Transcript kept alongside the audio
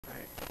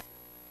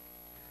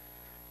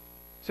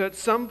So at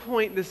some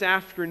point this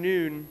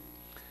afternoon,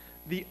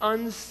 the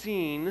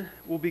unseen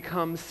will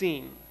become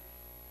seen.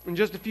 In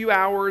just a few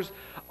hours,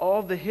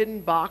 all the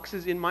hidden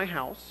boxes in my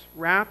house,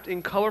 wrapped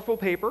in colorful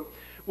paper,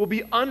 will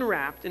be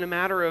unwrapped in a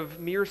matter of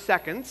mere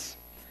seconds,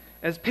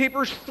 as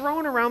paper is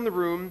thrown around the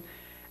room,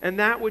 and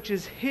that which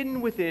is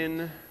hidden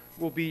within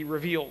will be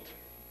revealed.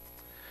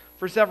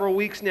 For several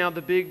weeks now,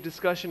 the big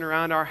discussion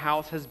around our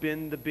house has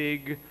been the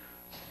big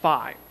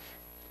five.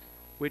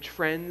 Which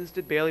friends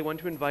did Bailey want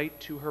to invite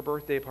to her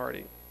birthday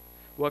party?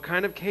 What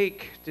kind of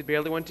cake did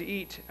Bailey want to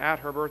eat at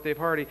her birthday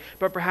party?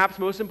 But perhaps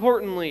most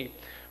importantly,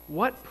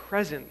 what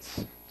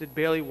presents did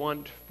Bailey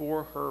want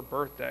for her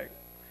birthday?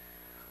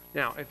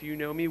 Now, if you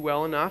know me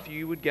well enough,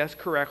 you would guess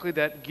correctly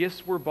that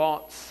gifts were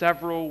bought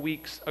several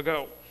weeks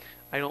ago.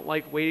 I don't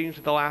like waiting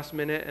to the last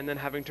minute and then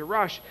having to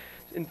rush.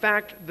 In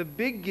fact, the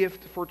big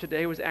gift for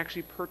today was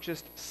actually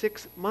purchased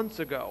 6 months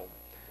ago.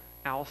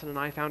 Allison and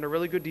I found a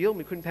really good deal and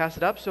we couldn't pass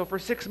it up, so for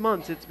 6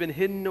 months it's been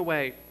hidden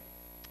away.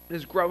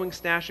 This growing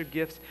stash of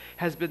gifts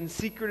has been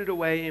secreted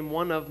away in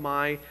one of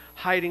my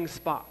hiding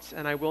spots,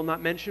 and I will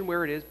not mention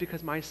where it is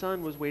because my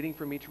son was waiting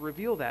for me to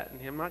reveal that,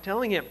 and I'm not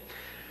telling him.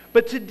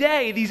 But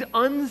today, these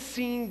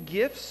unseen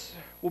gifts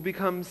will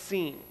become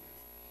seen.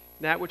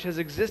 That which has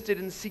existed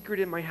in secret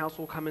in my house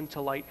will come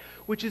into light,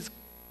 which is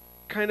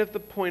kind of the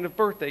point of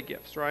birthday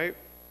gifts, right?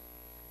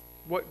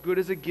 What good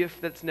is a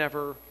gift that's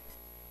never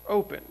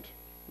opened?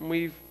 And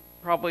we've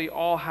probably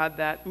all had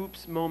that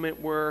oops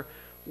moment where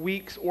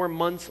weeks or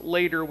months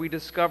later we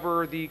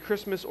discover the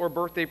Christmas or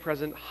birthday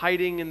present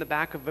hiding in the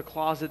back of the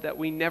closet that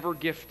we never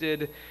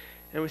gifted,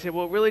 and we say,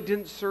 well, it really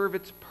didn't serve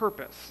its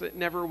purpose. It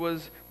never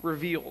was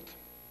revealed.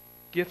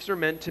 Gifts are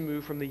meant to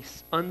move from the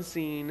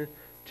unseen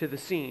to the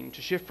seen,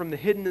 to shift from the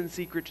hidden and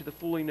secret to the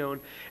fully known.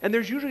 And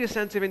there's usually a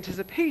sense of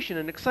anticipation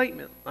and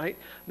excitement, right?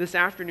 This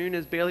afternoon,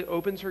 as Bailey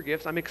opens her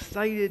gifts, I'm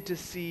excited to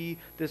see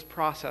this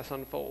process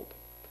unfold.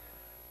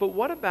 But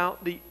what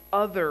about the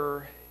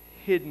other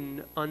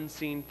hidden,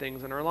 unseen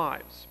things in our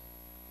lives?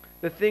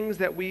 The things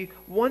that we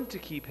want to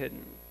keep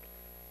hidden.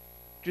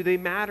 Do they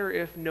matter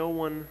if no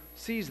one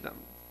sees them?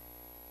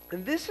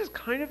 And this is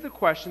kind of the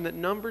question that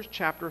Numbers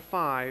chapter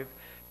 5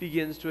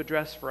 begins to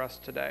address for us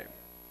today.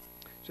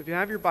 So if you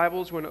have your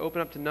Bibles, we're going to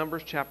open up to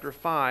Numbers chapter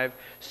 5.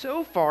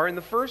 So far, in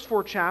the first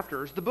 4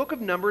 chapters, the book of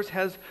Numbers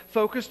has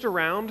focused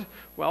around,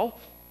 well,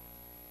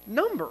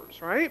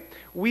 numbers, right?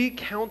 We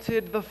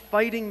counted the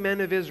fighting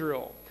men of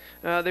Israel.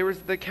 There was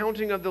the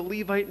counting of the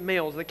Levite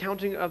males, the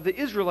counting of the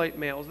Israelite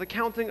males, the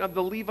counting of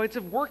the Levites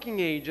of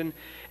working age, and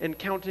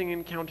counting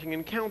and counting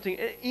and counting.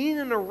 And in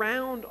and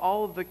around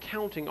all of the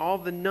counting, all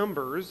of the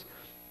numbers,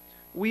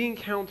 we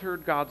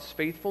encountered God's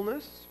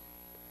faithfulness,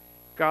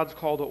 God's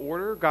call to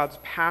order, God's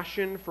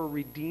passion for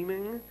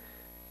redeeming,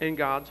 and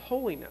God's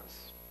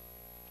holiness.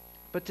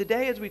 But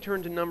today, as we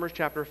turn to Numbers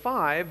chapter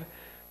 5,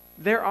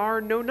 there are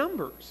no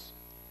numbers,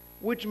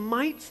 which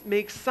might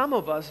make some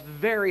of us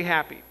very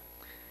happy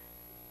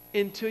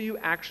until you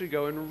actually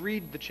go and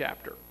read the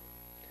chapter.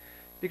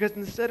 Because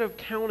instead of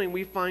counting,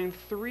 we find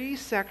 3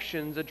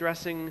 sections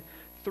addressing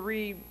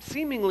 3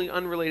 seemingly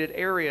unrelated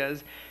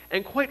areas,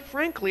 and quite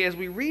frankly, as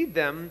we read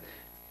them,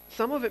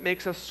 some of it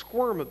makes us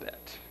squirm a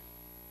bit.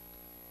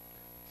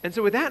 And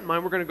so with that in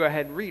mind, we're going to go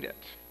ahead and read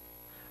it.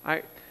 All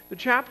right. The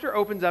chapter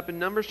opens up in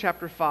Numbers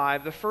chapter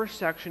 5. The first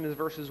section is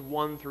verses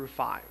 1 through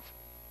 5.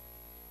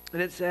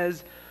 And it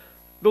says,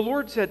 "The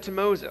Lord said to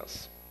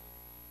Moses,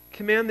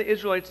 'Command the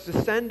Israelites to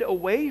send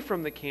away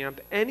from the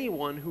camp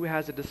anyone who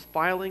has a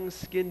defiling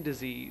skin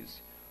disease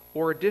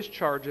or a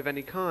discharge of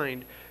any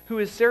kind, who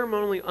is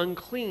ceremonially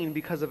unclean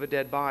because of a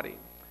dead body.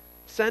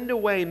 Send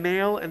away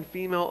male and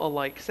female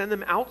alike. Send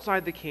them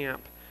outside the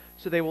camp,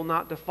 so they will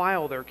not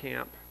defile their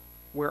camp,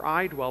 where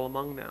I dwell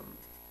among them.'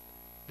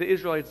 The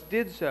Israelites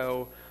did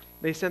so.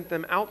 They sent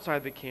them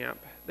outside the camp.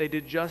 They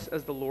did just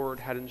as the Lord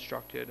had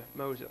instructed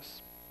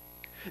Moses."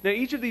 Now,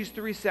 each of these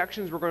 3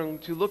 sections we're going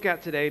to look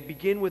at today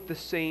begin with the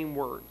same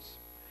words.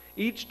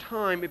 Each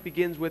time it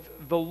begins with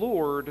 "the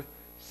Lord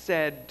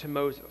said to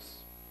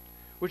Moses,"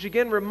 which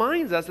again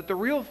reminds us that the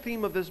real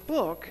theme of this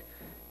book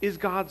is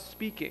God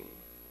speaking.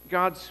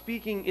 God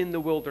speaking in the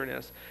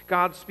wilderness.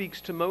 God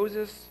speaks to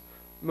Moses.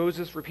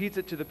 Moses repeats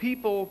it to the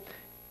people,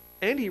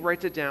 and he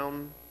writes it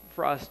down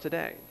for us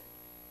today.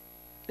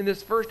 In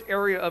this first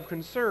area of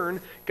concern,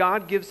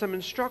 God gives some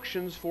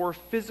instructions for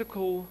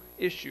physical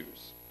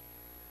issues.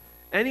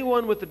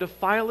 Anyone with a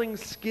defiling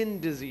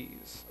skin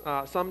disease,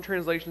 some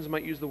translations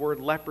might use the word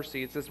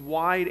leprosy. It's this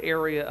wide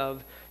area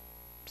of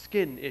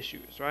skin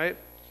issues, right?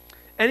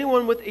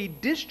 Anyone with a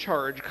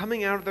discharge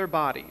coming out of their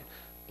body,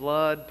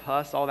 blood,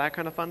 pus, all that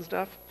kind of fun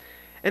stuff.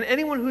 And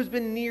anyone who's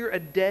been near a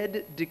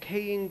dead,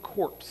 decaying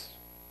corpse.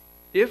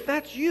 If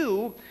that's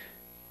you,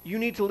 you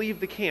need to leave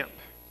the camp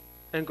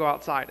and go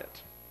outside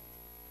it.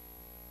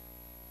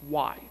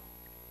 Why?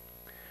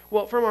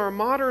 Well, from our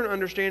modern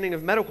understanding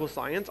of medical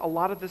science, a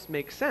lot of this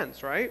makes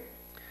sense, right?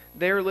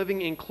 They're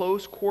living in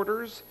close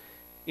quarters,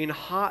 in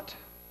hot,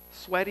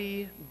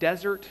 sweaty,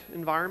 desert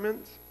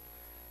environments.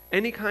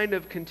 Any kind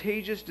of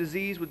contagious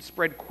disease would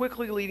spread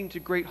quickly, leading to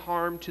great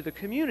harm to the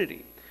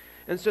community.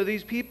 And so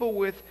these people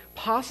with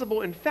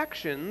possible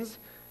infections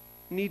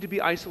need to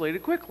be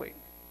isolated quickly.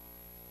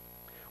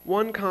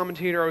 One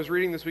commentator I was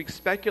reading this week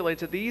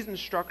speculates that these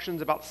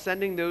instructions about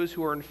sending those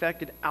who are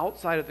infected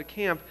outside of the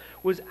camp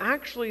was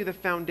actually the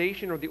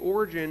foundation or the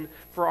origin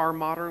for our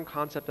modern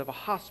concept of a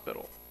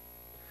hospital.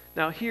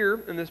 Now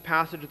here in this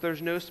passage,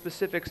 there's no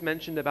specifics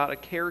mentioned about a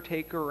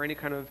caretaker or any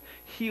kind of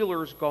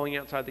healers going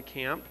outside the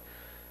camp,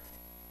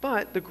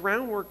 but the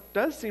groundwork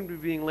does seem to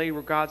be being laid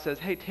where God says,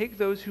 hey, take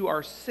those who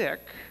are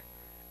sick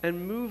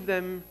and move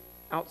them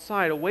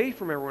outside, away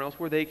from everyone else,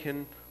 where they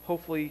can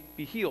hopefully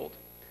be healed.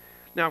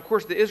 Now, of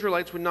course, the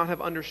Israelites would not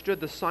have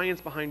understood the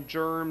science behind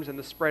germs and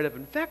the spread of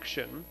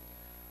infection.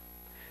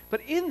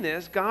 But in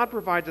this, God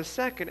provides a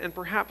second and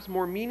perhaps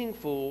more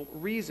meaningful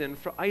reason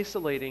for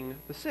isolating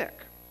the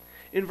sick.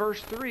 In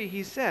verse 3,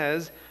 he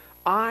says,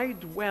 I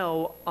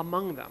dwell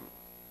among them.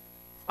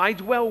 I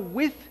dwell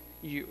with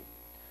you.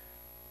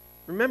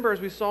 Remember,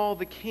 as we saw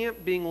the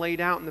camp being laid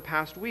out in the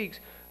past weeks,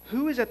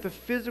 who is at the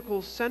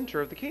physical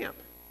center of the camp?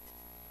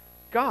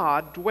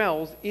 God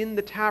dwells in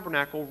the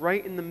tabernacle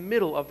right in the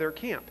middle of their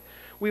camp.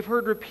 We've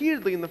heard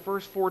repeatedly in the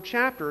first 4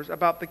 chapters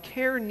about the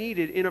care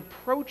needed in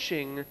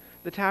approaching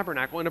the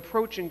tabernacle, in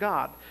approaching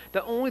God,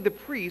 that only the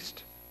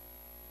priest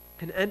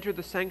can enter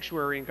the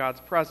sanctuary in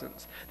God's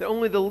presence, that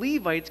only the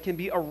Levites can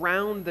be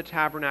around the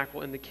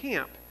tabernacle in the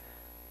camp.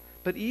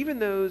 But even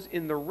those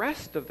in the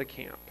rest of the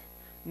camp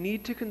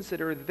need to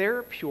consider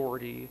their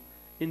purity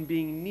in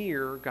being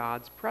near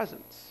God's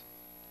presence.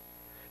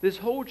 This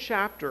whole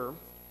chapter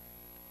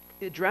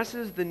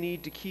addresses the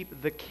need to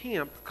keep the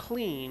camp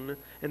clean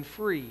and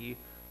free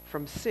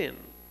from sin.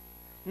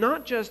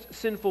 Not just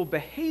sinful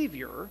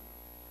behavior,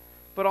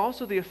 but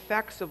also the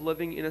effects of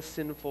living in a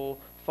sinful,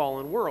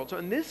 fallen world. So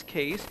in this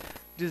case,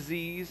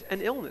 disease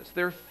and illness,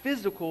 their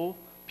physical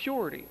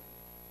purity.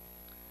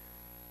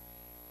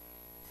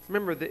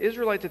 Remember, the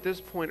Israelites at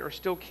this point are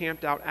still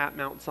camped out at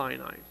Mount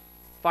Sinai.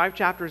 5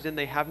 chapters in,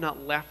 they have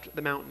not left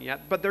the mountain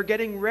yet, but they're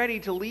getting ready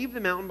to leave the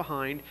mountain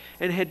behind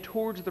and head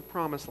towards the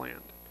promised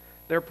land.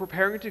 They're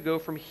preparing to go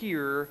from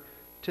here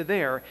to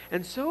there.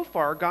 And so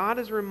far, God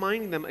is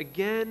reminding them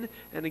again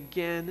and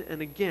again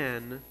and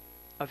again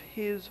of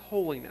His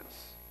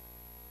holiness.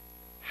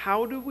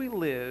 How do we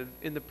live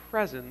in the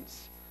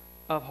presence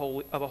of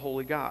a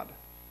holy God?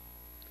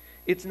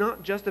 It's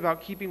not just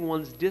about keeping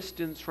one's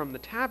distance from the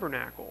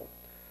tabernacle,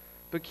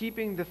 but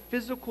keeping the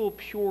physical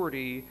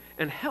purity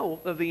and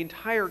health of the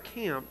entire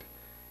camp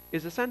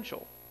is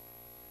essential.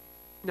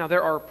 Now,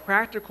 there are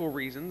practical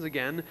reasons,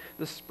 again,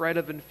 the spread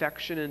of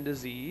infection and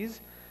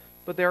disease,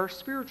 but there are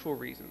spiritual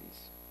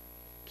reasons.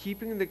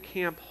 Keeping the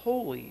camp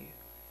holy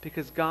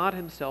because God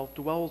Himself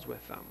dwells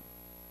with them.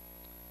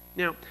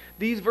 Now,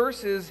 these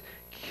verses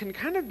can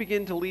kind of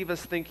begin to leave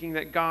us thinking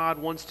that God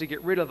wants to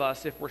get rid of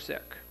us if we're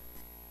sick.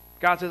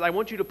 God says, I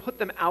want you to put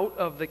them out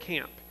of the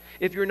camp.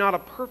 If you're not a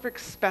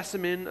perfect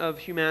specimen of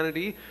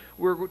humanity,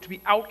 we're to be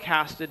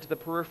outcasted to the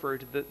periphery,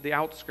 to the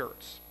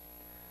outskirts.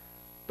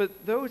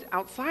 But those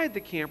outside the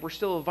camp were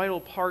still a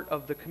vital part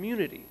of the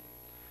community.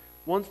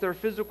 Once their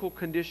physical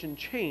condition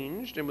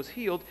changed and was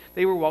healed,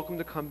 they were welcome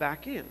to come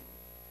back in.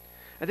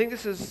 I think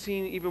this is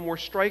seen even more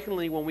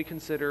strikingly when we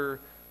consider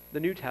the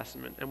New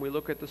Testament and we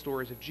look at the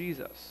stories of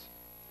Jesus.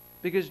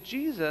 Because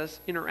Jesus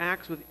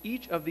interacts with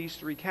each of these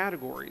 3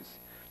 categories.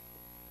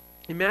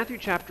 In Matthew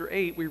chapter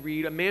 8, we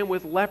read, a man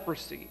with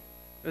leprosy.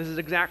 This is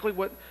exactly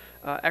what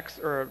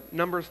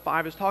Numbers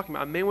 5 is talking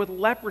about. A man with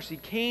leprosy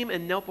came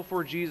and knelt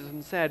before Jesus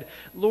and said,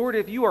 Lord,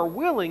 if you are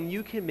willing,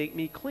 you can make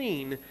me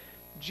clean.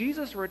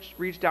 Jesus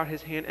reached out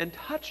his hand and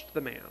touched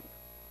the man.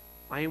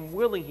 I am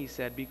willing, he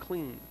said, be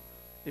clean.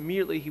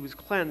 Immediately he was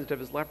cleansed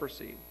of his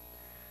leprosy.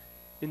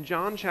 In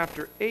John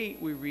chapter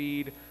 8, we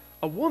read,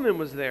 a woman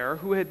was there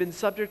who had been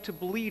subject to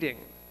bleeding,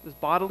 this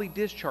bodily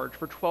discharge,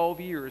 for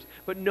 12 years,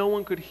 but no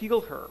one could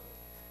heal her.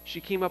 She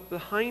came up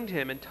behind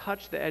him and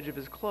touched the edge of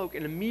his cloak,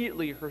 and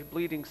immediately her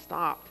bleeding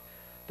stopped.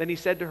 Then he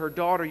said to her,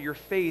 daughter, your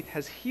faith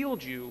has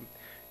healed you.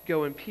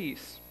 Go in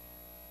peace.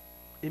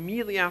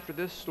 Immediately after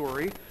this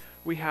story,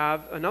 we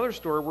have another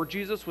story where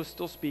Jesus was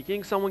still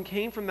speaking. Someone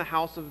came from the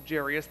house of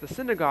Jairus, the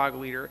synagogue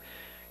leader.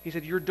 He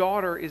said, your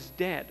daughter is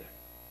dead.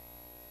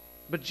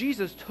 But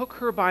Jesus took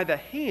her by the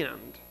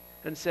hand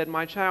and said,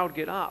 my child,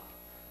 get up.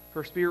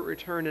 Her spirit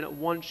returned, and at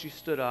once she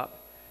stood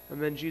up.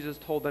 And then Jesus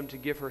told them to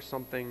give her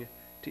something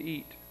to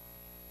eat.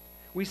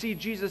 We see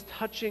Jesus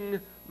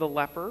touching the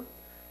leper,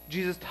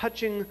 Jesus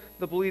touching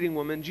the bleeding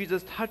woman,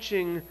 Jesus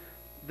touching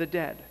the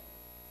dead.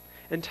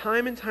 And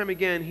time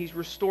again, He's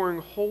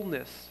restoring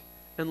wholeness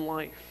and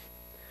life.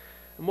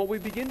 And what we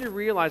begin to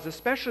realize,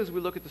 especially as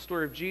we look at the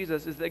story of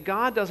Jesus, is that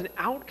God doesn't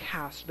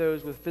outcast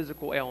those with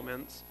physical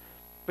ailments,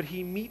 but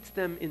He meets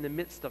them in the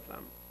midst of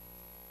them.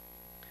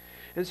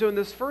 And so in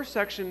this first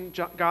section,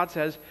 God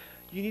says,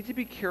 you need to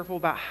be careful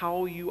about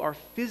how you are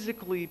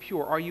physically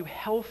pure. Are you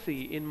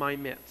healthy in my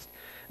midst?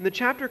 And the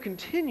chapter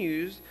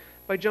continues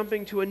by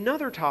jumping to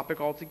another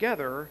topic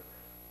altogether,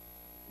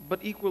 but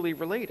equally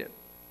related.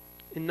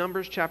 In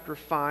Numbers chapter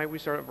 5, we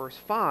start at verse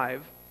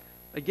 5.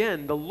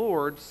 Again, the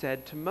Lord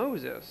said to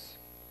Moses,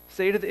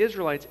 say to the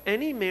Israelites,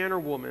 any man or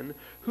woman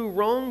who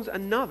wrongs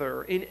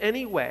another in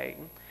any way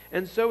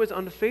and so is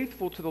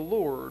unfaithful to the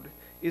Lord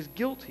is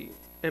guilty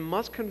and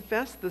must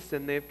confess the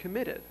sin they have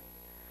committed.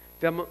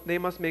 They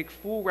must make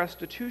full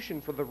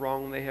restitution for the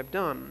wrong they have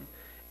done,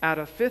 add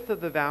a fifth of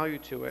the value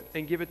to it,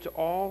 and give it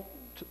all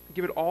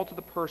to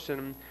the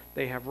person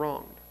they have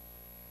wronged.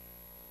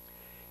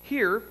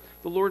 Here,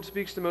 the Lord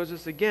speaks to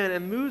Moses again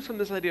and moves from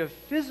this idea of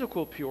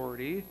physical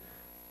purity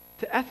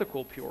to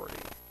ethical purity.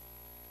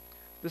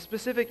 The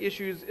specific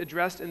issues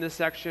addressed in this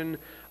section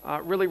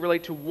really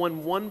relate to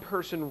when one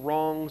person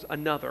wrongs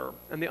another,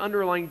 and the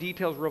underlying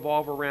details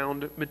revolve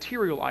around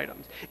material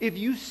items. If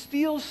you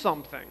steal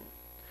something,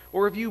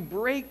 or if you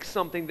break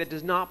something that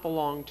does not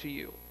belong to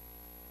you,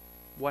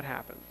 what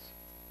happens?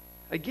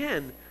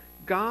 Again,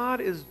 God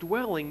is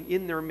dwelling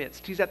in their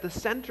midst. He's at the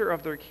center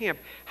of their camp.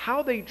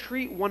 How they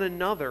treat one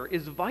another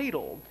is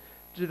vital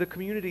to the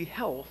community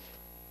health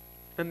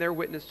and their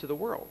witness to the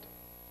world.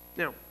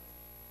 Now,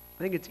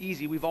 I think it's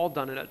easy, we've all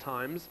done it at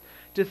times,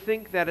 to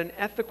think that an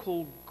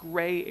ethical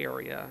gray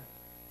area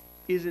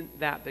isn't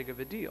that big of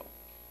a deal.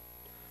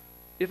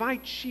 If I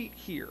cheat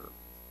here,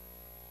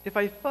 if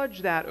I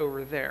fudge that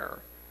over there,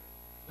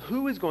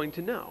 who is going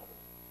to know?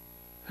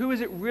 Who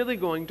is it really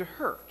going to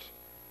hurt?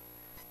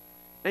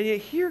 And yet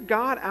here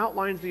God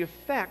outlines the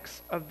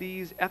effects of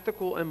these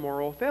ethical and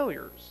moral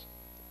failures.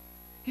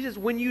 He says,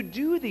 when you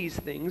do these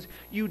things,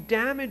 you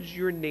damage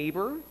your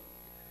neighbor,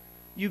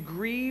 you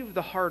grieve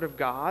the heart of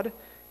God,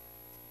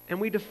 and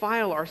we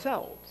defile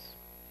ourselves.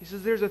 He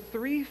says there's a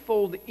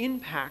threefold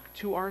impact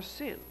to our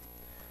sin.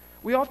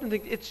 We often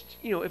think it's,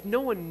 if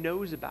no one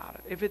knows about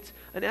it, if it's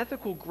an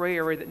ethical gray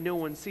area that no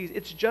one sees,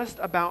 it's just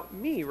about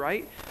me,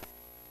 right?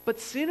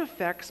 But sin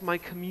affects my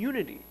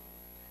community,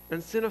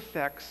 and sin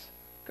affects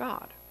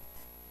God.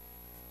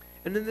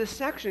 And in this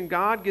section,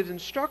 God gives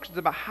instructions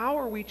about how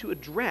are we to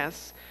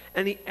address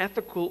any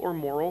ethical or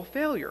moral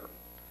failure.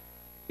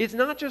 It's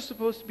not just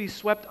supposed to be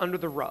swept under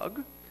the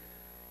rug.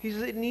 He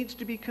says it needs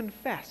to be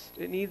confessed.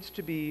 It needs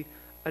to be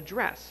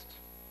addressed.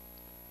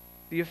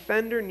 The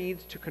offender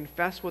needs to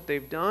confess what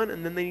they've done,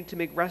 and then they need to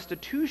make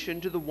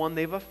restitution to the one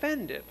they've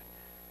offended.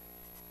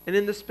 And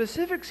in the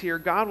specifics here,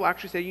 God will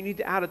actually say you need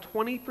to add a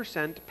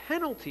 20%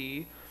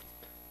 penalty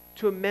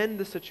to amend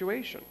the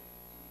situation.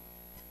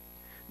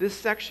 This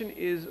section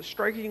is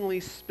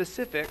strikingly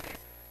specific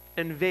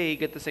and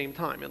vague at the same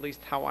time, at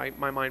least how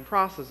my mind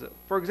processes it.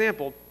 For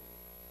example,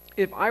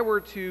 if I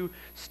were to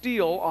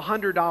steal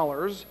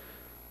 $100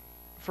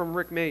 from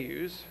Rick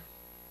Mayhews,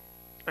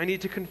 I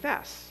need to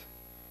confess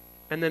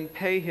and then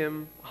pay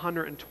him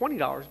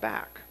 $120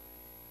 back.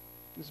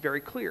 It's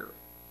very clear.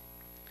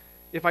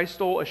 If I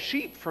stole a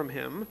sheep from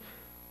him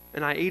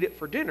and I ate it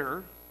for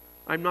dinner,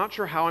 I'm not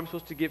sure how I'm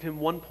supposed to give him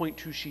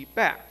 1.2 sheep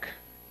back.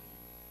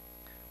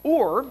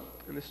 Or,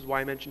 and this is why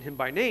I mentioned him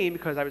by name,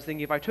 because I was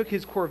thinking if I took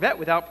his Corvette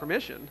without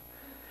permission,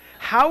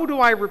 how do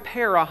I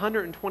repair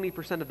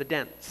 120% of the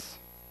dents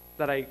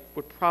that I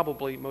would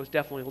probably most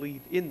definitely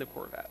leave in the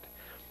Corvette?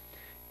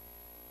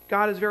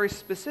 God is very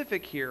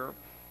specific here,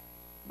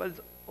 but it's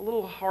a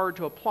little hard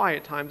to apply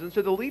at times. And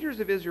so the leaders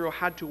of Israel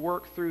had to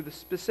work through the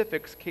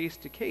specifics case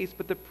to case,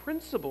 but the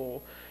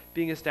principle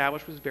being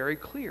established was very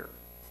clear.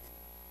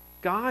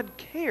 God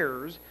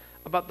cares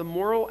about the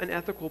moral and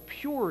ethical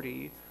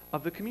purity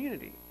of the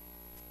community.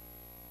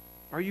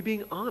 Are you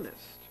being honest?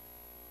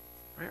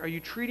 Right? Are you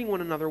treating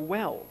one another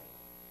well?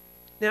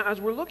 Now,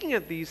 as we're looking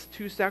at these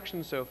two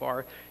sections so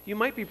far, you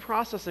might be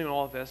processing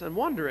all of this and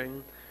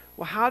wondering,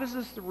 well, how does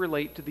this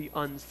relate to the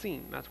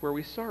unseen? That's where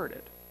we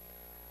started.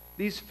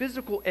 These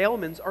physical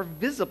ailments are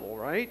visible,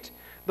 right?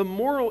 The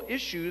moral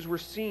issues were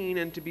seen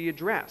and to be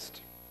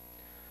addressed.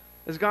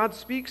 As God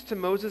speaks to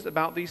Moses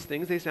about these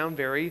things, they sound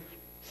very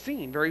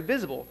seen, very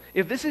visible.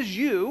 If this is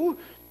you,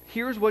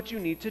 here's what you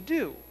need to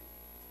do.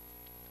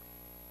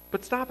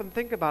 But stop and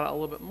think about it a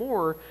little bit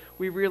more.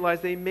 We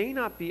realize they may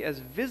not be as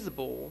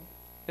visible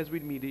as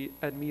we'd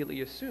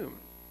immediately assume.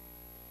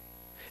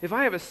 If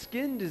I have a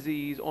skin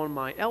disease on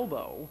my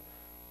elbow,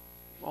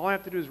 all I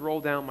have to do is roll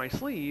down my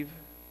sleeve.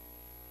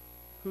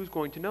 Who's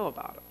going to know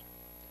about it?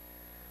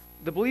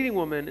 The bleeding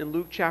woman in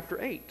Luke chapter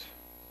 8.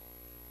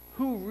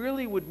 Who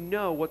really would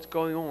know what's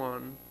going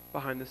on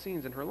behind the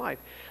scenes in her life?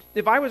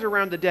 If I was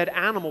around a dead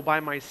animal by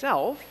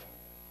myself,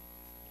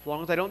 as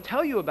long as I don't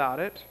tell you about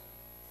it,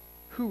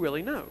 who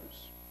really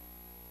knows?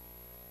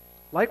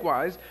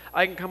 Likewise,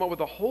 I can come up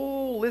with a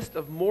whole list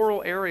of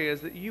moral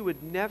areas that you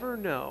would never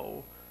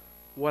know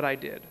what I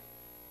did.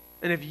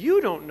 And if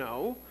you don't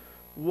know,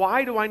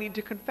 why do I need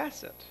to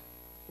confess it?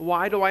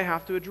 Why do I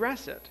have to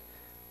address it?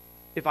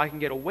 If I can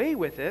get away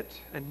with it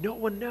and no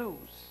one knows,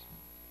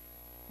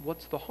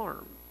 what's the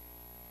harm?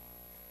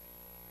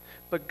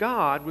 But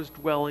God was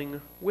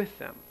dwelling with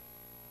them.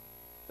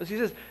 As he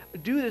says,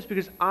 do this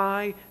because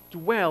I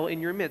dwell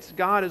in your midst.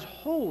 God is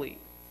holy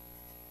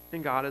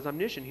and God is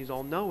omniscient. He's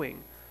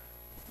all-knowing.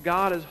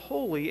 God is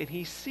holy and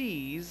he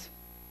sees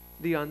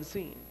the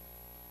unseen.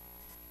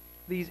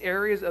 These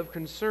areas of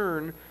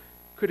concern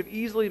could have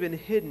easily been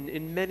hidden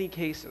in many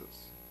cases.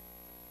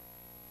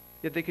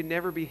 yet they can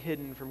never be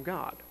hidden from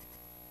God.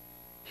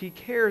 He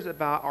cares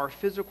about our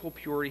physical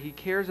purity. He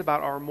cares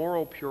about our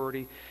moral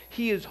purity.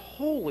 He is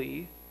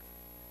holy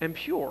and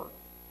pure.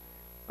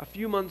 A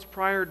few months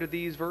prior to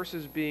these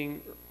words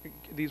being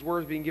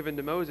given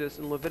to Moses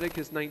in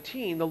Leviticus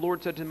 19, the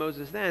Lord said to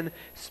Moses then,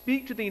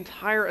 "Speak to the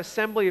entire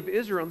assembly of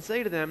Israel and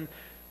say to them,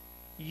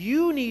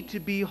 you need to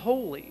be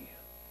holy.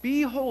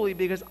 Be holy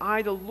because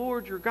I, the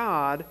Lord your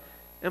God,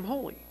 am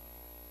holy."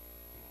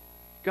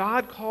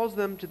 God calls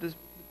them to this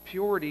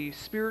purity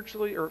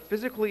spiritually or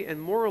physically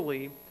and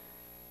morally.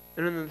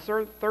 And in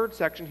the third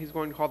section, he's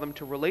going to call them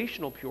to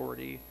relational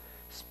purity,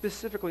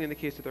 specifically in the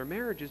case of their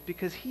marriages,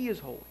 because he is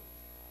holy.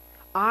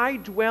 I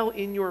dwell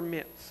in your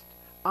midst.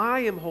 I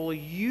am holy.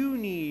 You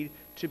need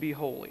to be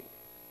holy.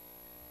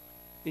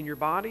 In your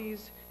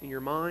bodies, in your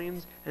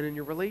minds, and in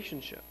your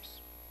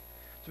relationships.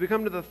 So we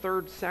come to the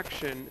third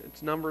section.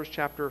 It's Numbers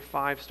chapter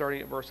 5,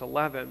 starting at verse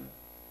 11.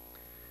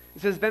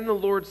 It says, "Then the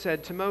Lord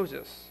said to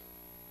Moses,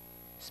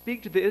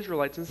 speak to the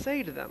Israelites and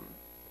say to them,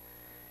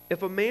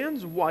 if a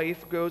man's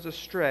wife goes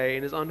astray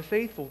and is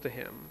unfaithful to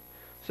him,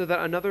 so that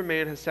another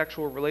man has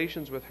sexual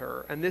relations with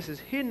her, and this is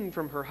hidden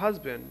from her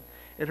husband,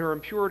 and her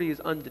impurity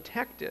is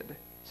undetected,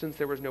 since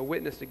there was no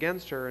witness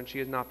against her and she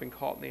has not been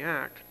caught in the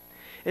act.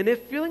 And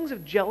if feelings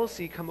of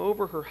jealousy come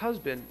over her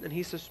husband, and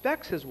he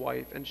suspects his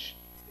wife and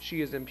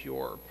she is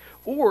impure,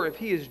 or if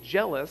he is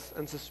jealous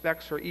and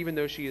suspects her even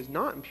though she is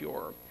not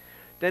impure,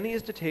 then he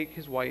is to take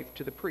his wife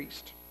to the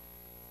priest."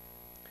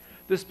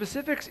 The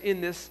specifics in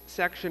this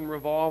section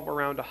revolve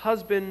around a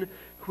husband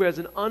who has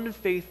an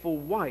unfaithful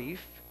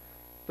wife,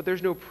 but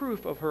there's no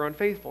proof of her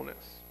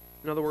unfaithfulness.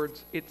 In other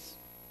words, it's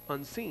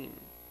unseen.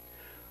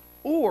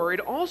 Or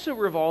it also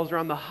revolves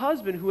around the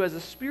husband who has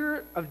a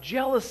spirit of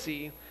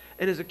jealousy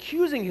and is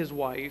accusing his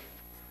wife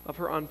of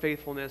her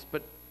unfaithfulness,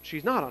 but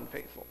she's not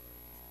unfaithful.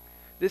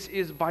 This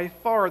is by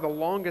far the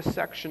longest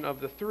section of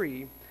the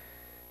three,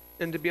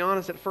 and to be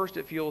honest, at first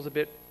it feels a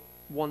bit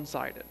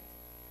one-sided.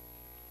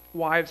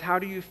 Wives, how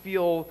do you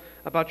feel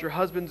about your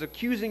husbands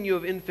accusing you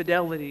of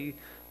infidelity,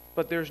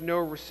 but there's no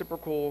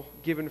reciprocal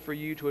given for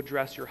you to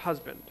address your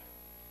husband?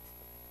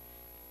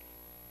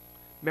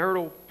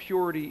 Marital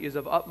purity is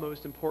of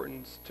utmost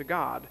importance to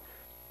God.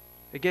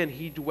 Again,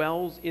 he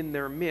dwells in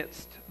their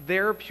midst.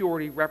 Their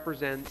purity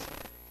represents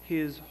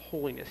his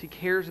holiness. He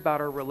cares about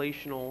our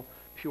relational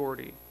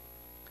purity.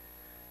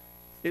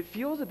 It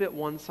feels a bit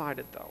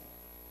one-sided, though.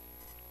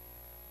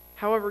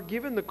 However,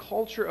 given the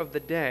culture of the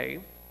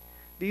day,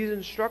 these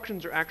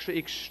instructions are actually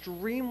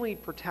extremely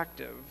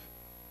protective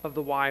of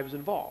the wives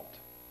involved.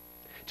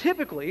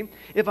 Typically,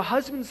 if a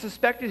husband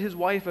suspected his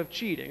wife of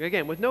cheating,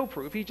 again, with no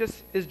proof, he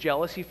just is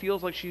jealous, he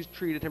feels like she's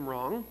treated him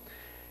wrong,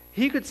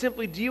 he could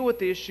simply deal with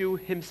the issue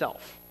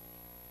himself.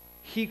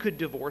 He could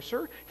divorce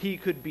her, he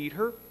could beat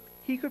her,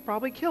 he could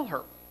probably kill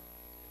her.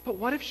 But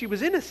what if she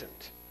was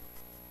innocent?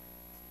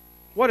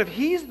 What if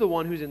he's the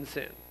one who's in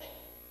sin?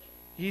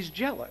 He's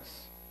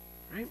jealous,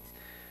 right?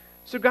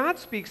 So God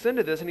speaks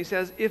into this and he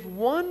says, if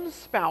one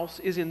spouse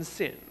is in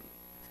sin,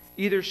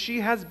 either she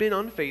has been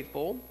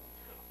unfaithful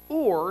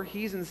or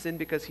he's in sin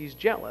because he's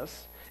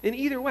jealous, in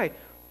either way,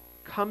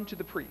 come to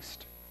the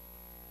priest.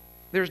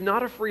 There's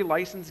not a free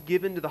license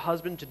given to the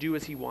husband to do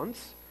as he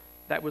wants.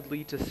 That would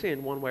lead to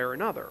sin one way or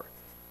another.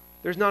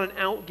 There's not an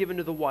out given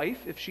to the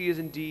wife if she is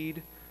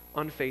indeed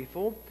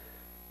unfaithful.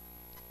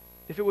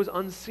 If it was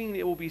unseen,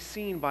 it will be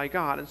seen by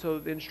God. And so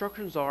the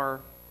instructions are,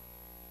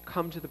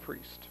 come to the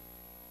priest.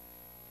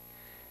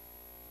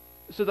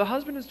 So the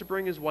husband is to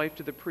bring his wife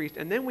to the priest,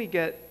 and then we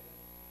get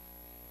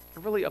a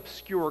really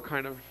obscure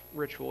kind of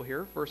ritual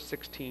here, verse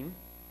 16.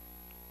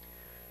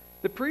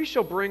 The priest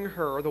shall bring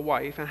her, the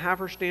wife, and have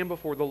her stand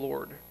before the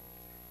Lord.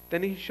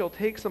 Then he shall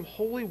take some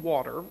holy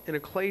water in a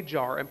clay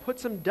jar and put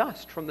some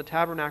dust from the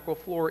tabernacle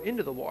floor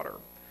into the water.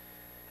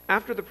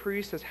 After the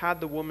priest has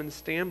had the woman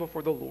stand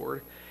before the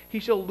Lord, he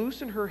shall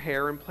loosen her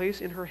hair and place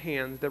in her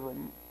hands the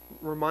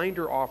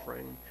reminder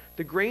offering,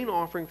 the grain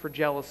offering for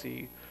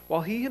jealousy,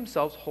 while he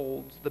himself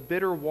holds the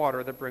bitter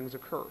water that brings a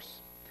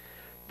curse.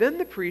 Then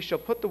the priest shall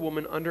put the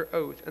woman under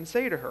oath and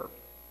say to her,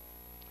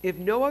 if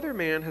no other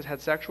man has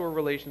had sexual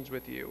relations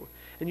with you,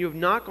 and you have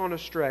not gone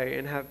astray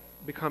and have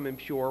become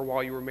impure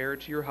while you were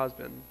married to your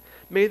husband,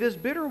 may this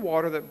bitter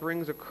water that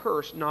brings a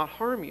curse not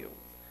harm you.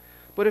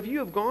 But if you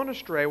have gone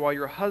astray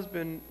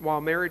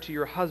while married to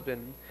your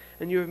husband,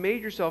 and you have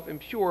made yourself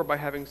impure by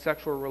having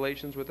sexual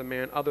relations with a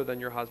man other than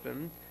your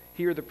husband,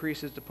 here the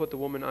priest is to put the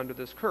woman under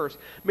this curse,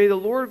 may the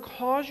Lord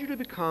cause you to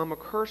become a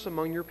curse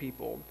among your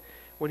people,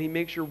 when he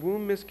makes your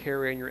womb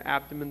miscarry and your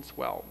abdomen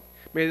swell.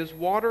 May this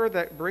water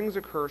that brings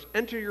a curse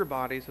enter your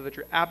body so that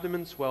your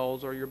abdomen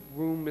swells or your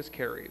womb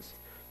miscarries.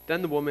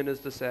 Then the woman is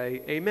to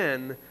say,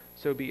 amen,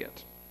 so be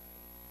it.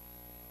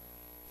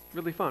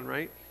 Really fun,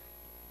 right?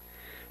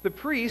 The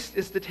priest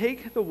is to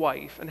take the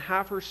wife and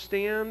have her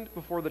stand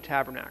before the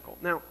tabernacle.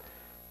 Now,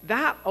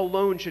 that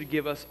alone should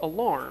give us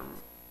alarm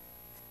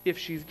if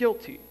she's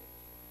guilty.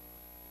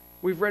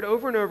 We've read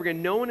over and over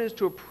again, no one is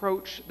to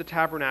approach the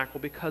tabernacle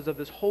because of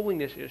this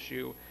holiness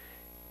issue.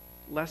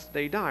 lest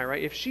they die,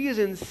 right? If she is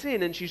in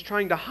sin and she's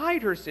trying to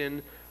hide her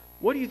sin,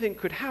 what do you think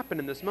could happen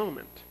in this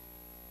moment?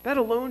 That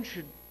alone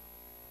should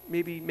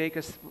maybe make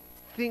us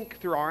think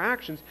through our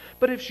actions.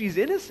 But if she's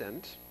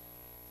innocent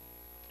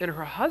and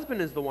her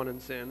husband is the one in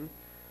sin,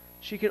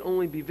 she can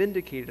only be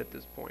vindicated at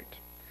this point.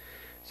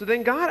 So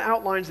then God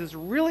outlines this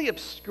really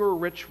obscure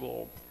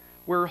ritual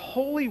where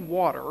holy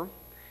water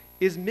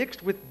is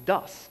mixed with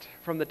dust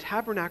from the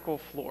tabernacle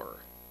floor,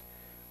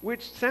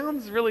 which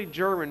sounds really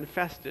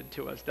German-fested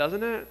to us,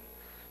 doesn't it?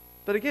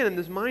 But again, in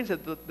this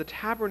mindset, the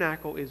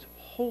tabernacle is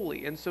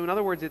holy. And so in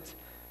other words,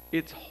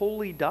 it's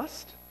holy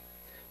dust.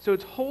 So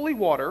it's holy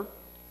water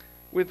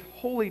with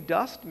holy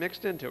dust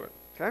mixed into it,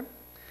 okay?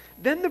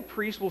 Then the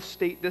priest will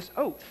state this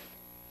oath.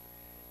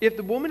 If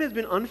the woman has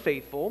been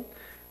unfaithful,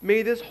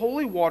 may this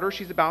holy water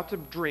she's about to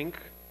drink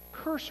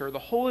curse her. The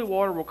holy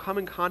water will come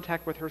in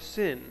contact with her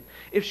sin.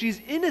 If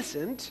she's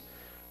innocent,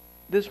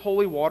 this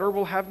holy water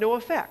will have no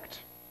effect.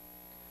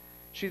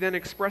 She then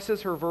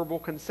expresses her verbal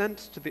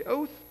consent to the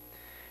oath,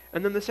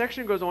 and then the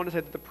section goes on to say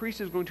that the priest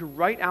is going to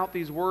write out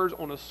these words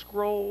on a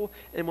scroll,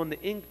 and when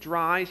the ink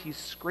dries, he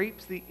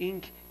scrapes the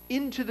ink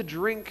into the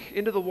drink,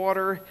 into the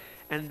water,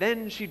 and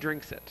then she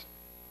drinks it.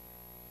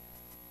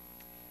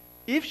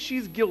 If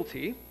she's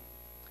guilty,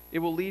 it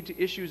will lead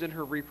to issues in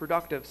her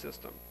reproductive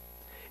system.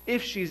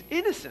 If she's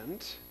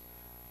innocent,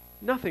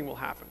 nothing will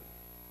happen.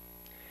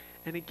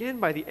 And again,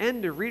 by the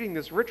end of reading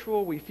this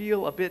ritual, we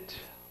feel a bit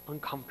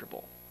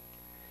uncomfortable.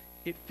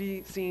 It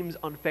seems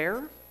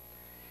unfair.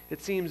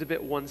 It seems a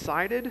bit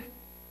one-sided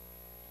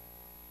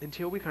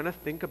until we kind of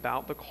think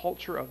about the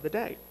culture of the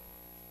day.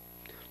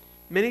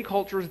 Many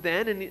cultures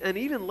then, and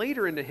even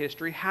later into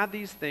history, had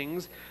these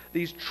things,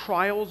 these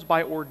trials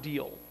by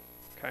ordeal.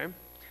 Okay?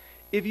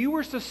 If you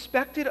were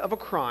suspected of a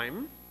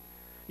crime,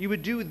 you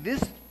would do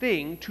this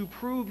thing to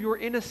prove your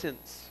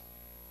innocence.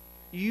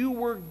 You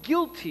were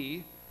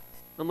guilty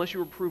unless you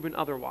were proven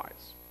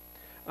otherwise.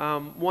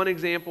 One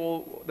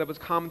example that was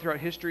common throughout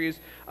history is,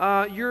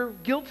 you're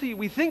guilty,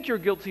 we think you're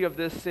guilty of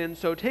this sin,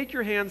 so take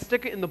your hand,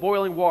 stick it in the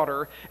boiling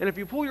water, and if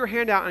you pull your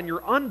hand out and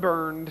you're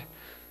unburned,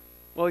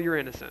 well, you're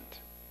innocent.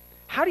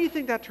 How do you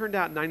think that turned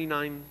out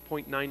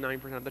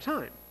 99.99% of the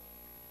time?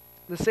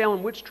 The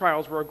Salem witch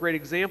trials were a great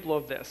example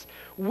of this.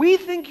 We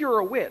think you're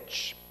a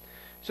witch,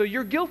 so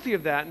you're guilty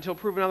of that until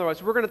proven otherwise.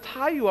 So we're going to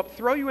tie you up,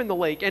 throw you in the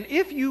lake, and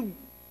if you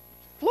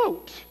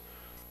float,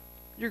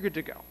 you're good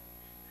to go.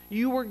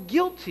 You were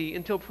guilty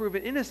until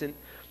proven innocent,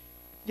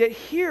 yet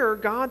here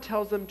God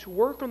tells them to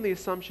work on the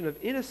assumption of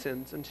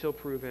innocence until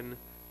proven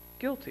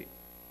guilty.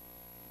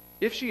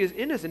 If she is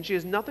innocent, she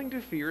has nothing to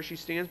fear. She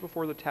stands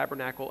before the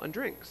tabernacle and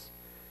drinks.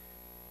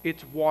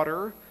 It's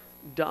water,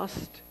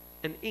 dust,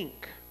 and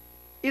ink.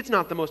 It's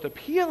not the most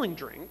appealing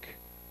drink,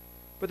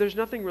 but there's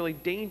nothing really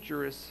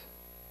dangerous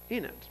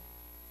in it.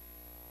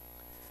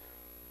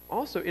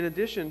 Also, in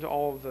addition to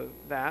all of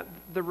that,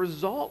 the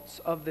results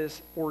of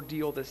this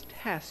ordeal, this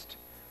test,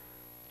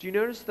 do you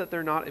notice that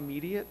they're not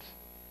immediate?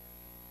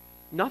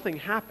 Nothing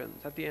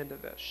happens at the end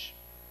of this.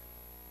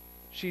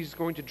 She's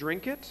going to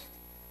drink it,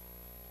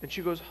 and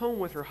she goes home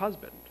with her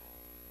husband,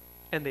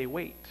 and they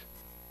wait.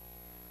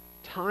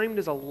 Time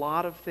does a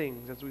lot of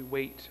things as we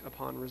wait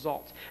upon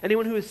results.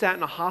 Anyone who has sat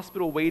in a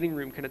hospital waiting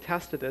room can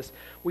attest to this.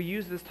 We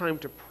use this time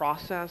to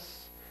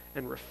process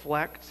and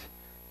reflect.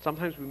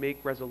 Sometimes we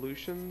make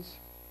resolutions.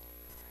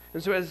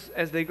 And so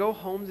as they go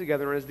home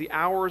together, and as the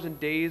hours and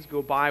days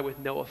go by with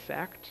no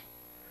effect,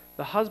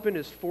 the husband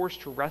is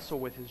forced to wrestle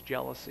with his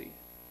jealousy.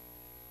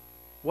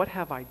 What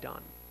have I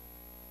done?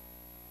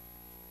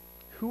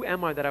 Who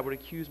am I that I would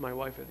accuse my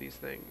wife of these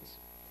things?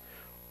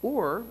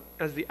 Or,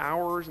 as the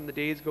hours and the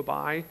days go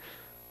by,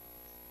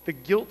 the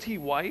guilty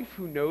wife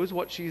who knows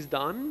what she's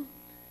done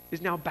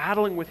is now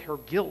battling with her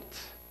guilt.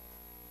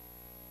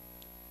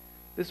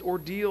 This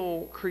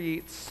ordeal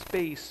creates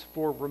space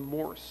for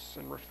remorse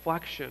and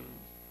reflection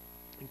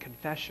and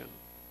confession.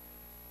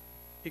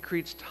 It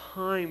creates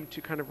time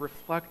to kind of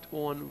reflect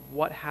on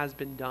what has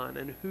been done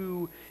and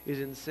who is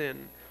in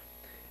sin.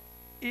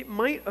 It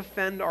might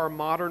offend our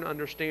modern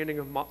understanding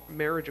of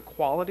marriage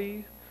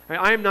equality.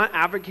 I am not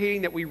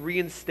advocating that we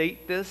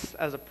reinstate this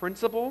as a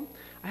principle.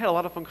 I had a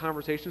lot of fun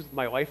conversations with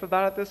my wife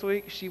about it this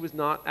week. She was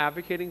not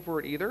advocating for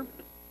it either.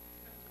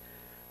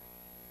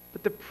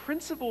 But the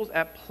principles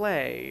at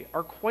play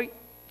are quite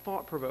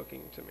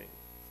thought-provoking to me.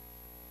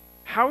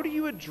 How do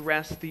you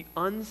address the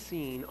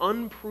unseen,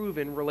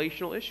 unproven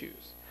relational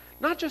issues?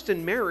 Not just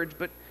in marriage,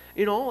 but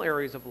in all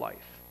areas of life,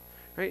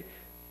 right?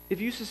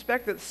 If you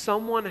suspect that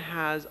someone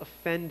has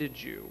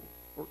offended you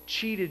or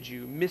cheated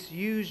you,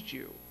 misused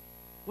you,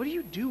 what do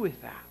you do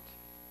with that?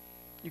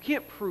 You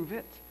can't prove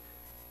it,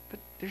 but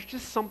there's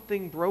just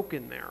something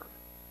broken there.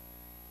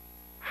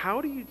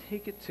 How do you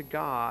take it to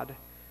God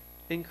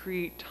and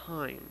create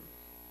time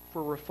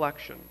for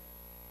reflection?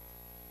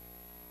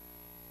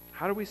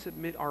 How do we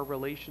submit our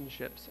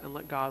relationships and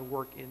let God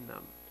work in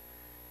them?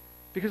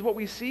 Because what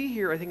we see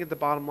here, I think at the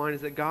bottom line,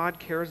 is that God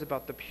cares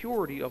about the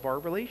purity of our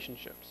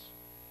relationships.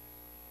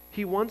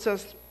 He wants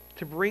us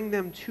to bring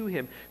them to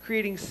Him,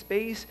 creating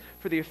space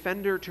for the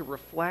offender to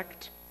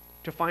reflect,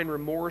 to find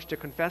remorse, to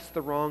confess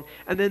the wrong,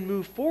 and then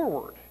move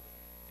forward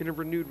in a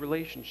renewed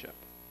relationship.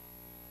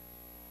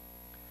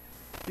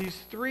 These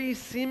three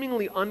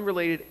seemingly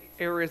unrelated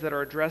areas that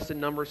are addressed in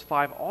Numbers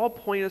 5 all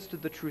point us to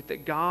the truth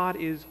that God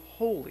is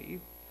holy,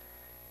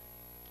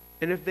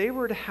 and if they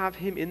were to have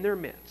him in their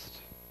midst,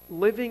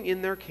 living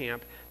in their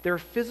camp, their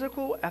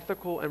physical,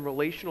 ethical, and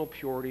relational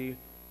purity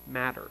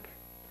mattered,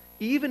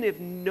 even if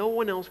no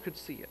one else could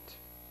see it.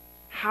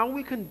 How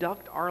we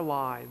conduct our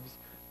lives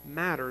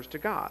matters to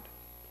God.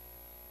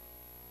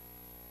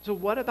 So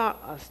what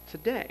about us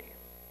today,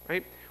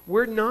 right?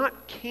 We're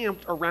not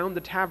camped around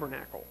the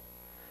tabernacle.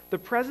 The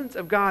presence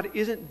of God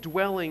isn't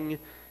dwelling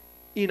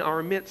in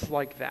our midst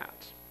like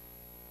that.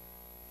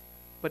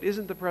 But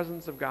isn't the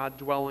presence of God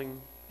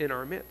dwelling in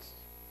our midst?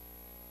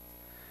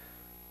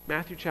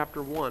 Matthew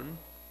chapter 1,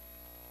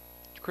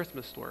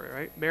 Christmas story,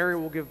 right? Mary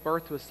will give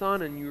birth to a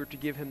son, and you are to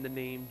give him the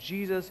name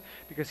Jesus,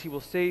 because he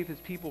will save his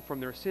people from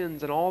their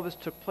sins. And all this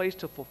took place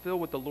to fulfill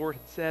what the Lord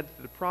had said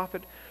through the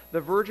prophet. The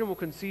virgin will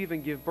conceive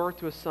and give birth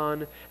to a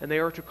son, and they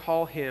are to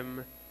call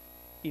him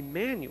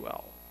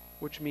Emmanuel,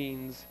 which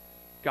means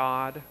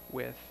God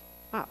with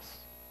us.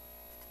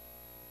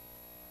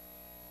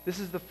 This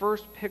is the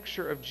first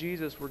picture of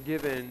Jesus we're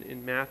given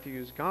in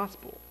Matthew's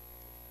gospel.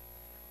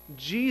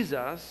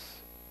 Jesus,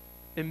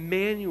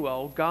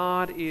 Emmanuel,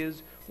 God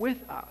is with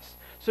us.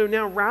 So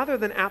now, rather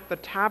than at the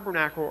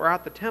tabernacle or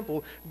at the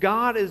temple,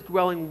 God is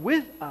dwelling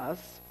with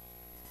us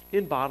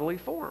in bodily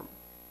form.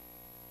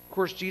 Of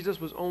course,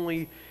 Jesus was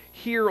only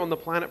here on the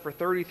planet for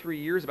 33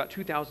 years, about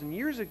 2,000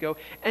 years ago,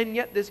 and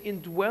yet this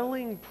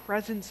indwelling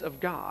presence of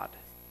God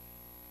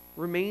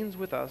remains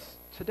with us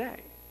today.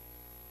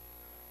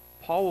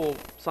 Paul will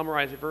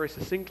summarize it very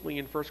succinctly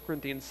in 1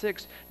 Corinthians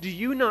 6. Do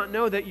you not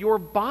know that your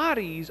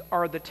bodies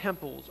are the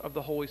temples of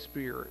the Holy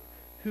Spirit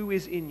who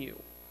is in you?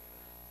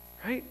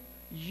 Right?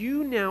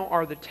 You now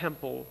are the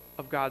temple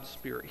of God's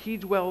Spirit. He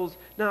dwells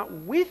not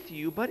with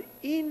you, but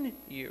in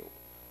you.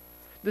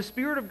 The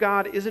Spirit of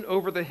God isn't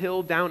over the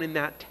hill down in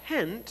that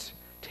tent.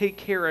 Take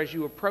care as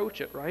you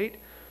approach it, right?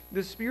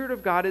 The Spirit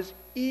of God is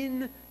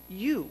in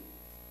you.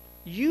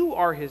 You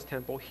are his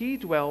temple. He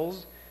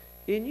dwells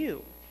in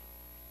you.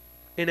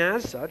 And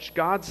as such,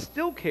 God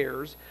still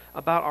cares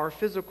about our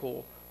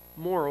physical,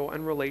 moral,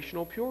 and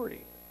relational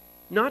purity.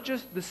 Not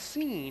just the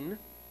seen,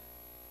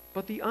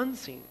 but the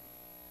unseen.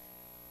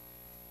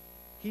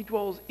 He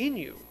dwells in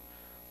you.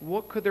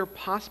 What could there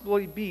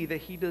possibly be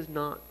that he does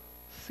not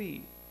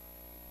see?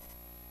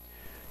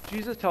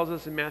 Jesus tells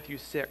us in Matthew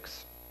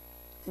 6,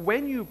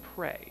 when you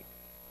pray,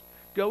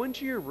 go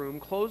into your room,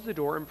 close the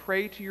door, and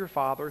pray to your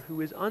Father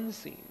who is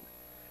unseen.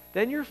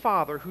 Then your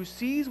Father, who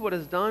sees what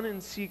is done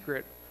in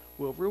secret,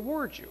 will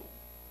reward you.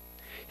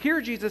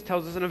 Here Jesus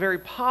tells us in a very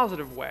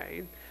positive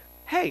way,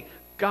 hey,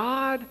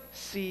 God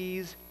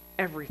sees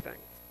everything.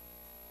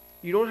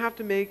 You don't have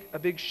to make a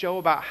big show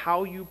about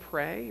how you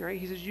pray, right?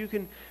 He says you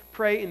can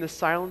pray in the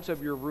silence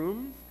of your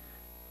room.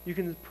 You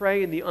can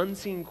pray in the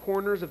unseen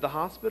corners of the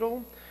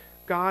hospital.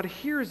 God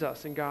hears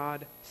us and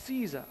God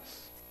sees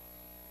us.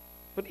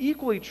 But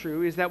equally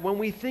true is that when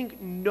we think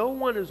no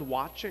one is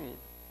watching,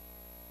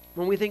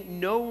 when we think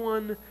no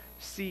one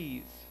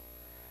sees,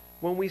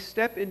 when we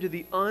step into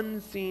the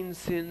unseen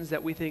sins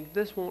that we think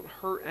this won't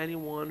hurt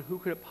anyone, who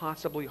could it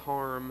possibly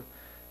harm?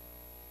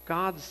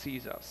 God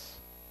sees us.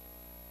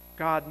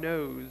 God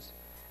knows.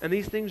 And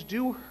these things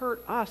do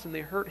hurt us, and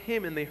they hurt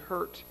him, and they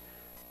hurt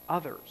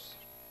others.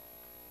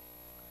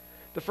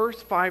 The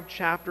first 5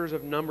 chapters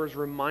of Numbers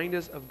remind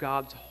us of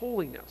God's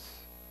holiness.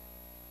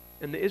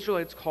 And the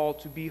Israelites called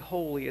to be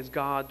holy as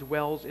God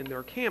dwells in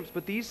their camps.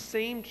 But these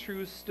same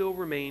truths still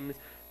remain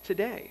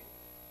today.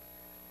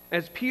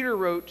 As Peter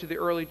wrote to the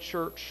early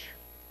church,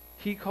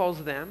 he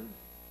calls them,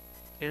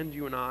 and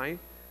you and I,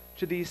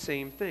 to these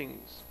same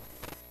things.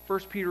 1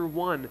 Peter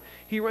 1,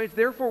 he writes,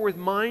 therefore with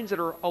minds that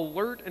are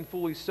alert and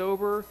fully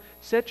sober,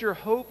 set your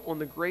hope on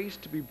the grace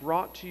to be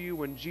brought to you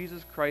when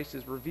Jesus Christ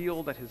is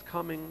revealed at his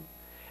coming.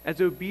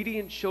 As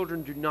obedient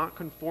children, do not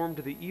conform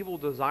to the evil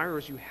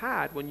desires you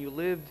had when you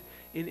lived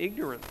in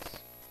ignorance.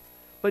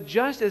 But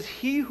just as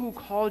he who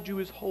called you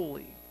is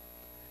holy,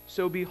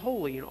 so be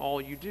holy in all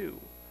you do.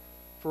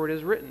 For it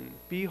is written,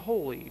 be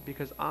holy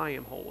because I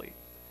am holy.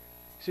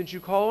 Since you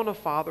call on a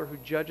Father who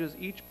judges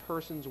each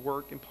person's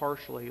work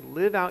impartially,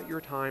 live out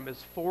your time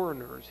as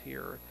foreigners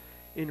here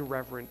in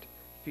reverent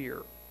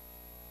fear.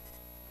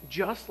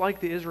 Just like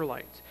the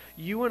Israelites,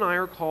 you and I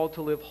are called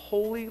to live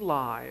holy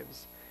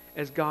lives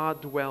as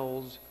God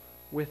dwells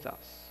with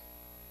us.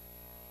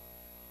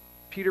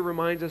 Peter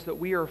reminds us that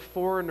we are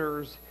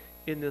foreigners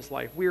in this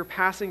life. We are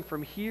passing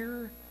from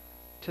here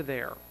to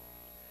there.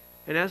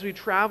 And as we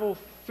travel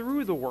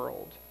through the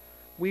world,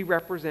 we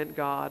represent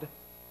God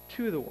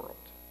to the world.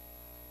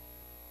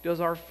 Does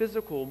our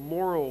physical,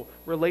 moral,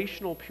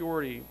 relational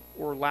purity,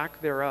 or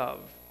lack thereof,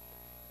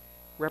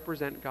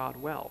 represent God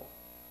well?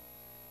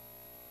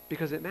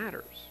 Because it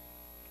matters.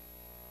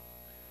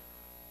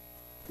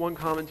 One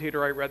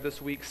commentator I read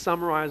this week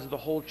summarized the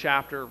whole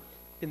chapter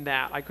in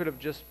that. I could have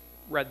just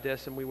read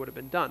this and we would have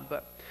been done.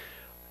 But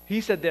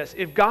he said this,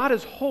 if God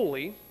is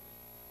holy,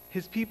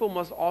 his people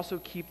must also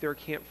keep their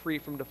camp free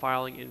from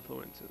defiling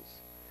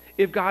influences.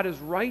 If God is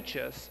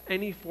righteous,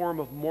 any form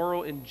of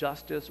moral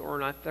injustice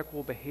or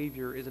unethical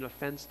behavior is an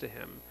offense to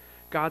him.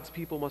 God's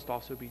people must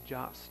also be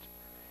just.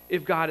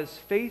 If God is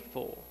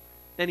faithful,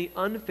 any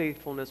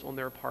unfaithfulness on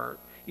their part,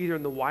 either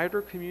in the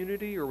wider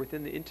community or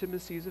within the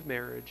intimacies of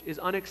marriage, is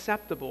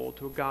unacceptable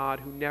to a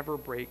God who never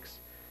breaks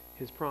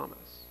his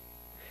promise.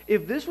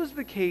 If this was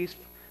the case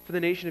for the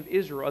nation of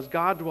Israel, as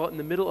God dwelt in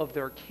the middle of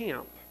their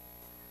camp,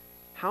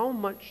 how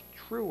much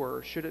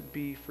truer should it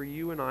be for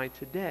you and I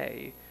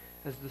today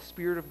as the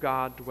Spirit of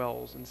God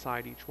dwells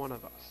inside each one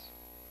of us?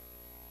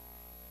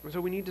 And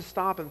so we need to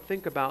stop and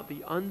think about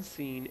the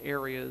unseen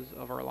areas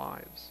of our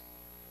lives.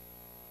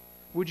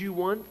 Would you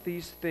want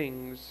these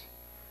things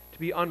to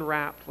be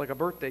unwrapped like a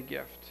birthday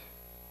gift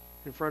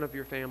in front of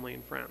your family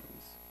and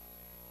friends?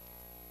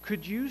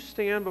 Could you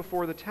stand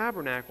before the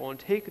tabernacle and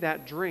take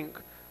that drink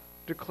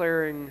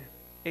declaring,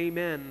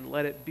 "Amen,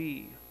 let it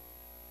be"?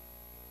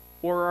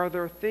 Or are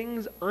there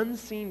things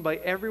unseen by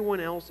everyone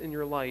else in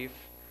your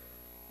life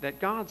that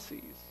God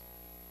sees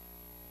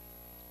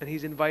and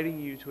he's inviting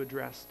you to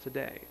address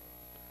today?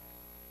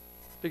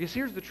 Because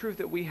here's the truth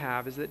that we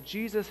have, is that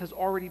Jesus has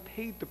already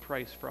paid the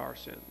price for our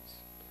sins.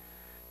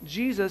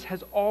 Jesus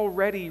has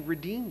already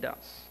redeemed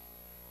us.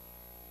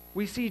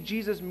 We see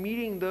Jesus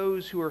meeting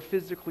those who are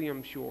physically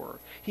impure.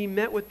 He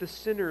met with the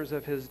sinners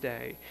of his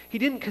day. He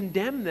didn't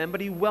condemn them, but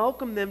he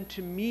welcomed them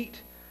to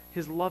meet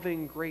his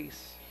loving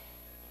grace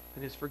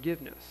and his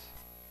forgiveness.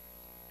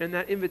 And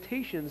that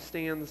invitation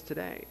stands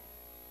today.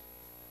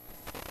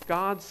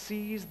 God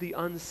sees the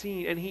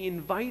unseen, and he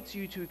invites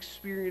you to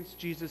experience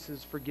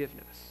Jesus'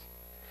 forgiveness.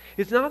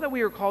 It's not that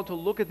we are called to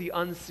look at the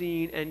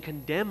unseen and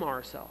condemn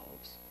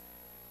ourselves.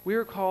 We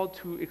are called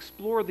to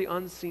explore the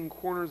unseen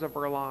corners of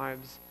our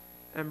lives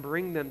and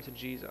bring them to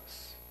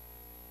Jesus,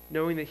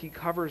 knowing that he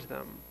covers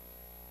them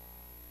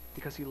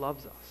because he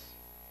loves us.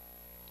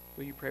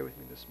 Will you pray with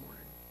me this morning?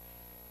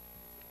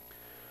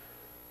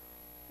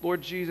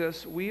 Lord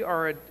Jesus, we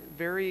are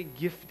very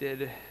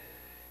gifted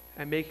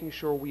at making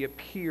sure we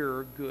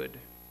appear good.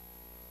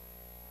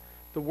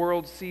 The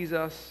world sees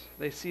us,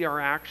 they see our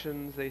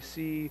actions, they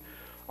see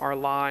our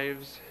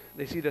lives,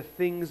 they see the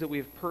things that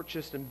we've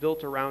purchased and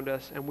built around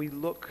us, and we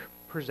look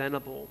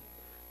presentable.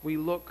 We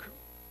look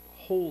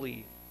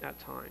holy at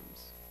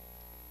times.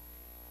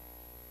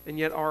 And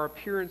yet our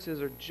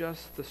appearances are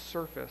just the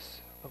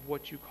surface of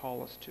what you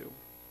call us to.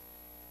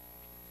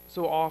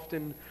 So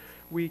often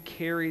we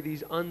carry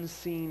these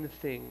unseen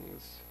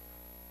things.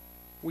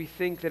 We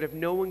think that if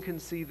no one can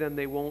see them,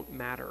 they won't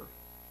matter.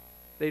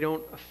 They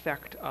don't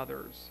affect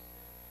others.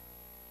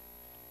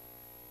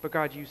 But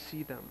God, you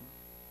see them.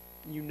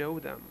 You know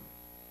them.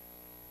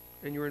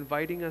 And you're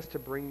inviting us to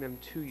bring them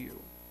to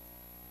you.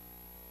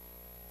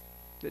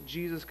 That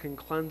Jesus can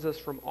cleanse us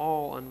from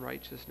all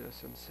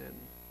unrighteousness and sin.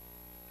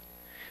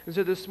 And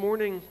so this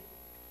morning,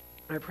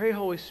 I pray,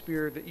 Holy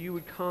Spirit, that you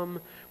would come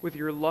with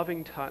your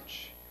loving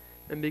touch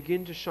and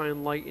begin to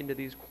shine light into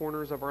these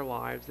corners of our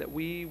lives that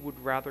we would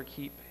rather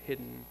keep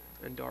hidden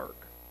and dark.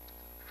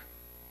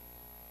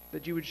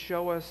 That you would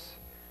show us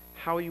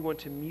how you want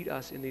to meet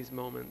us in these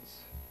moments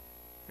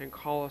and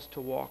call us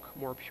to walk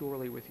more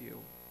purely with you.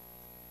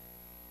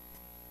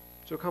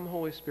 So come,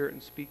 Holy Spirit,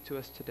 and speak to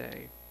us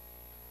today.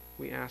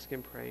 We ask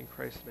and pray in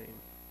Christ's name.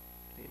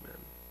 Amen.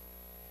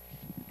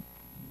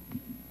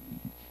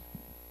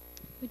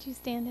 Would you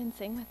stand and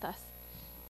sing with us?